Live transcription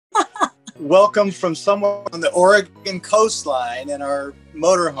welcome from somewhere on the Oregon coastline in our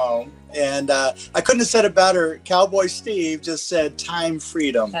motorhome. And I couldn't have said it better. Cowboy Steve just said time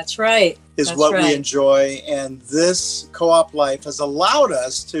freedom. That's right. Is what we enjoy. And this co-op life has allowed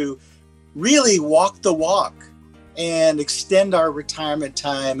us to really walk the walk and extend our retirement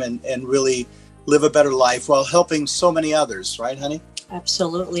time and really live a better life while helping so many others. Right, honey?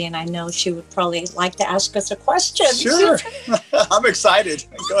 Absolutely. And I know she would probably like to ask us a question. Sure. I'm excited.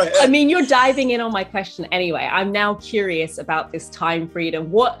 Go ahead. I mean, you're diving in on my question anyway. I'm now curious about this time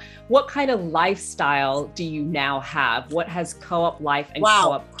freedom. What kind of lifestyle do you now have? What has co-op life and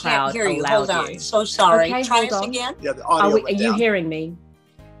co-op crowd Can't hear you. allowed Hold on. you? So sorry. Okay, Try hold us on. again. Yeah, the audio Are you hearing me?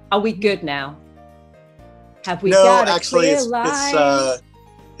 Are we good now? Have we No, got a actually, clear line?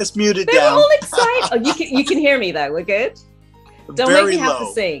 it's muted We're down. all excited. Oh, you can hear me though. We're good. Don't Very make me have low.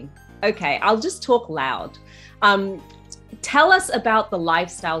 to sing. Okay, I'll just talk loud. Tell us about the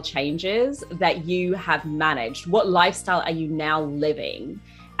lifestyle changes that you have managed. What lifestyle are you now living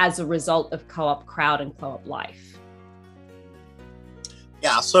as a result of co-op crowd and co-op life?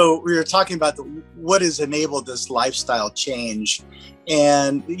 Yeah, so we were talking about what has enabled this lifestyle change.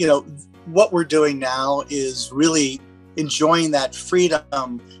 And, you know, what we're doing now is really enjoying that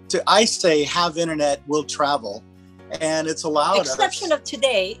freedom to, I say, have internet, will travel. And it's allowed us. Exception of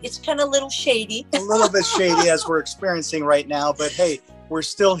today, it's kind of a little shady. A little bit shady as we're experiencing right now, but hey, we're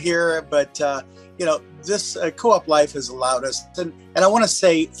still here. But you know, this co-op life has allowed us, and I want to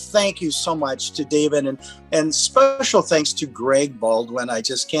say thank you so much to David and special thanks to Greg Baldwin. I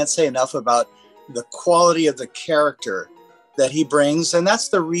just can't say enough about the quality of the character that he brings, and that's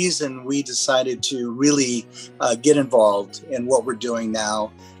the reason we decided to really get involved in what we're doing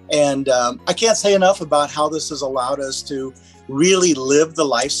now. And I can't say enough about how this has allowed us to really live the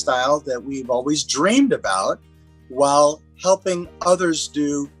lifestyle that we've always dreamed about while helping others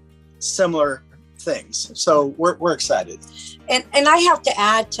do similar things. So we're excited. And I have to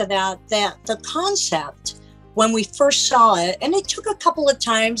add to that the concept, when we first saw it, and it took a couple of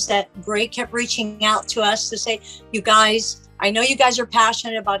times that Greg kept reaching out to us to say, you guys, I know you guys are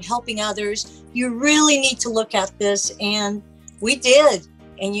passionate about helping others. You really need to look at this. And we did.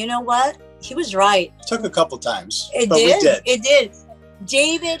 And you know what? He was right. Took a couple times, we did. It did.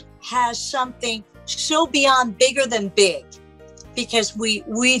 David has something so beyond bigger than big, because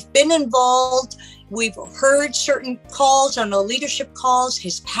we've been involved. We've heard certain calls on the leadership calls,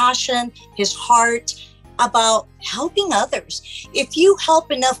 his passion, his heart about helping others. If you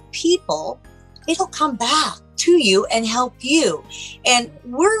help enough people, it'll come back to you and help you. And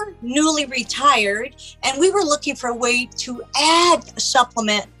we're newly retired, and we were looking for a way to add a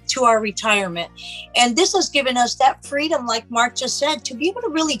supplement to our retirement. And this has given us that freedom, like Mark just said, to be able to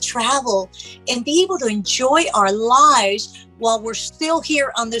really travel and be able to enjoy our lives while we're still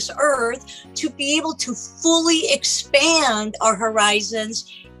here on this earth, to be able to fully expand our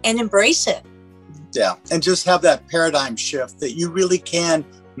horizons and embrace it. Yeah, and just have that paradigm shift that you really can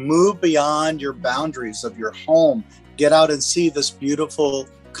move beyond your boundaries of your home, get out and see this beautiful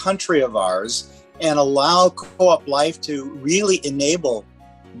country of ours, and allow co-op life to really enable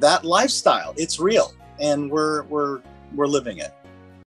that lifestyle. It's real, and we're living it.